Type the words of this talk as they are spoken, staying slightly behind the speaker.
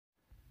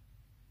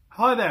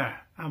Hi there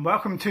and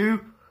welcome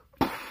to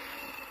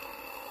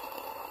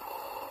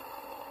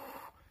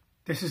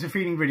This is a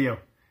feeding video.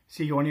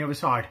 See you on the other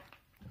side.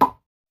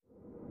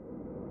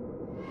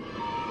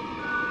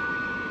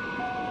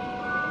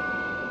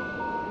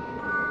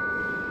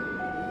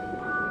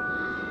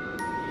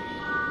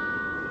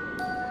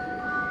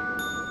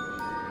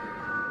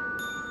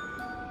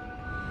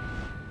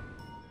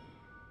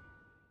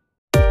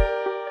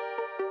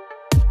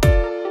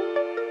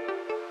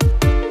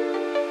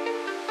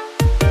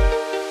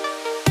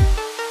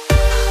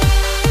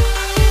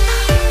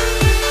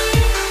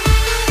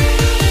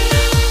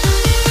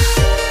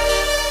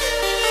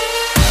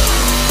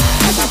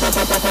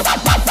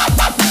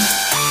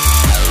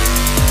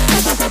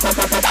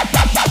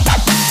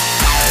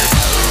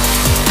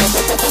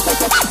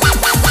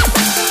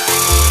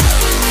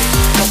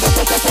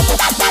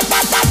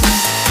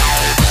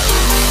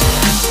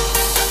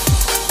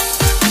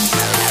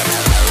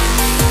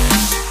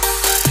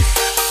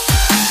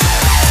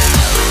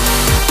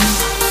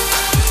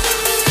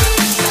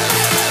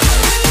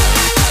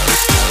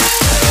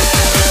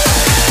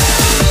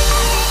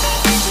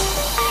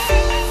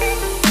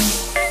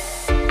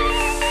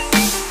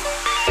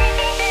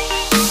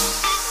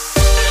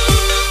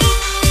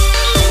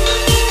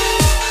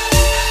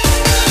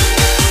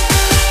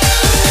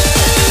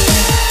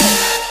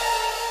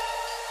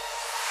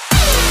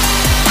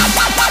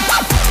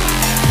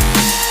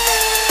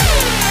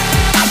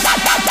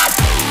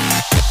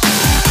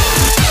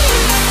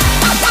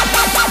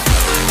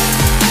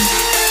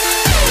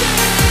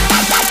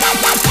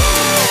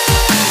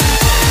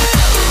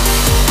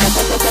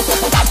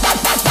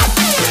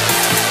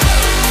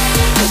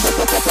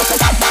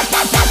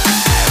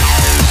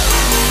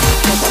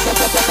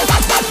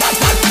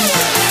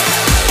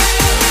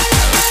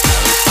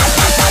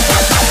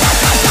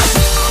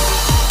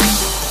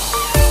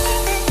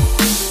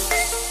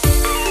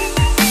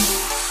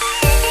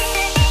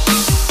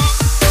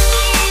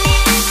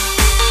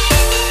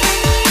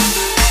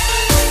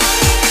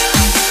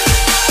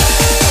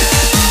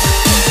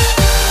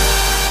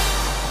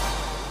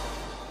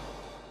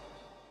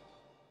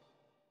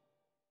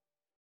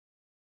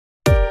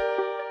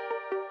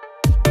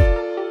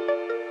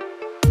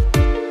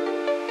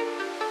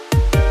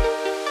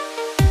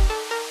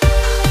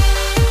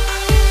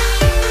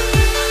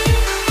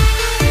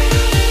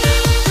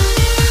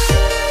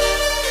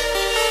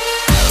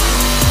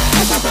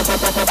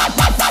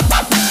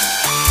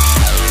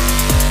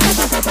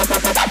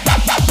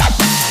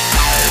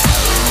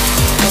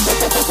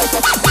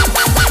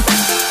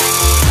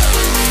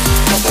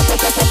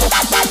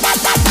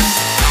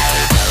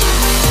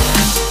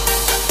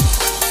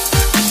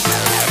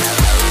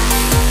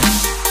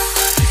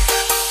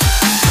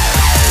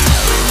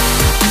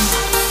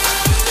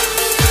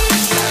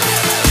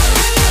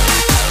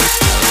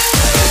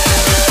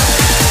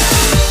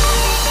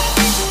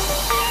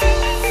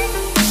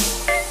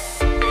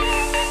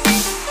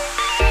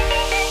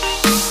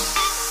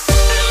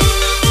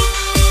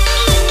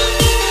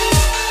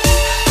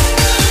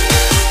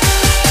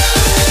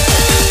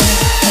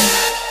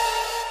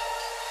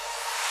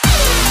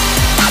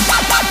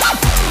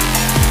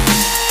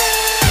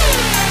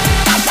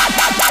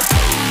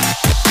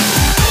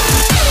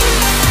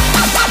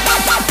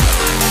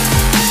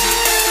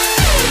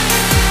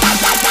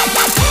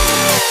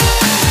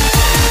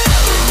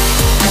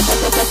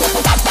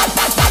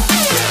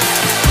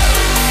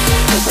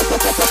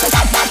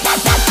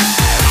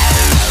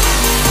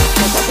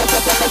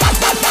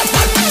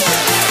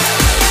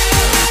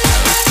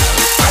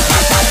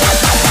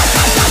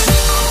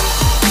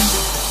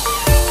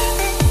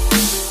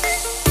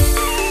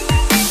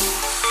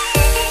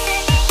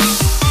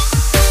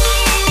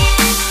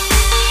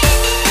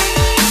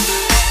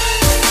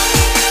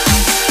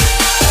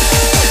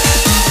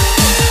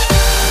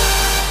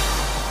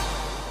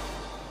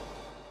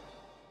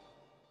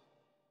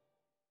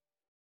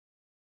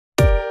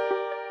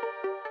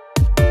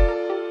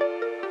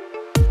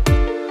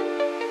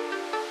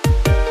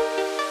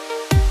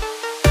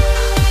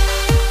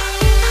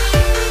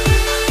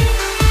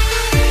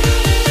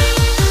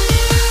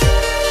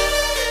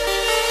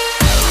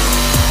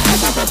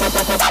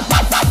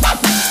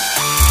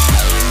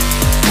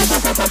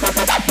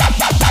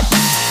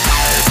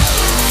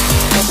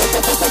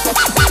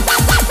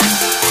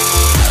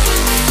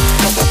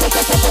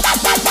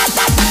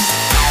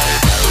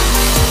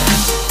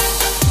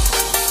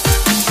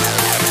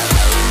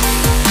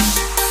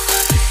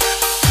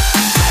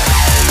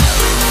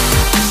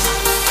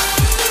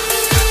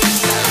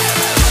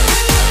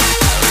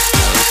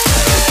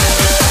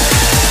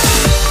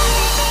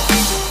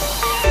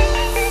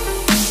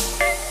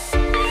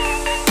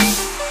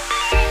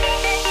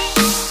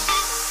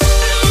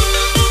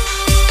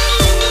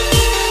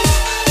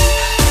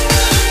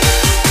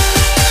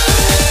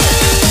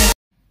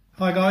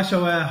 Hi guys,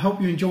 so I hope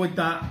you enjoyed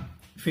that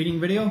feeding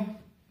video.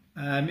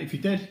 If you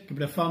did, give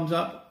it a thumbs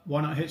up.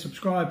 Why not hit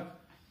subscribe?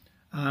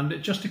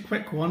 And just a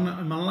quick one,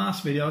 in my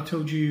last video I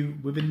told you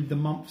within the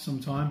month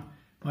sometime,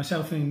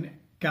 myself and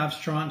Gav's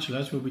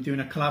Tarantulas will be doing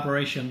a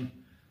collaboration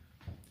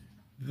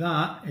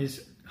that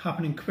is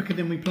happening quicker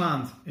than we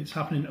planned. It's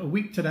happening a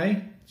week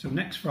today, so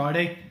next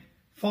Friday,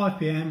 5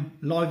 PM,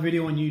 live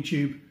video on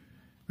YouTube.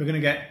 We're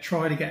going to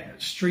try to get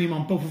a stream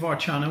on both of our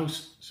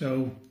channels,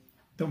 so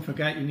don't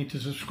forget you need to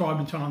subscribe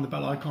and turn on the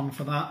bell icon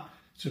for that.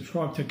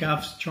 Subscribe to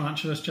Gav's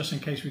Tarantulas just in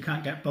case we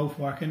can't get both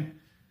working.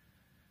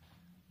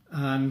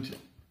 And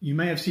you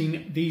may have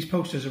seen these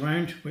posters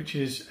around, which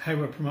is how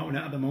we're promoting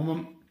it at the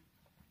moment.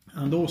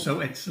 And also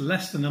it's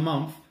less than a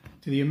month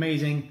to the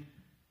amazing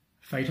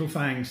Fatal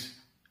Fangs.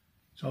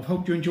 So I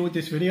hope you enjoyed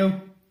this video,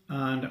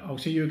 and I'll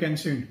see you again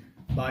soon.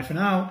 Bye for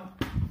now.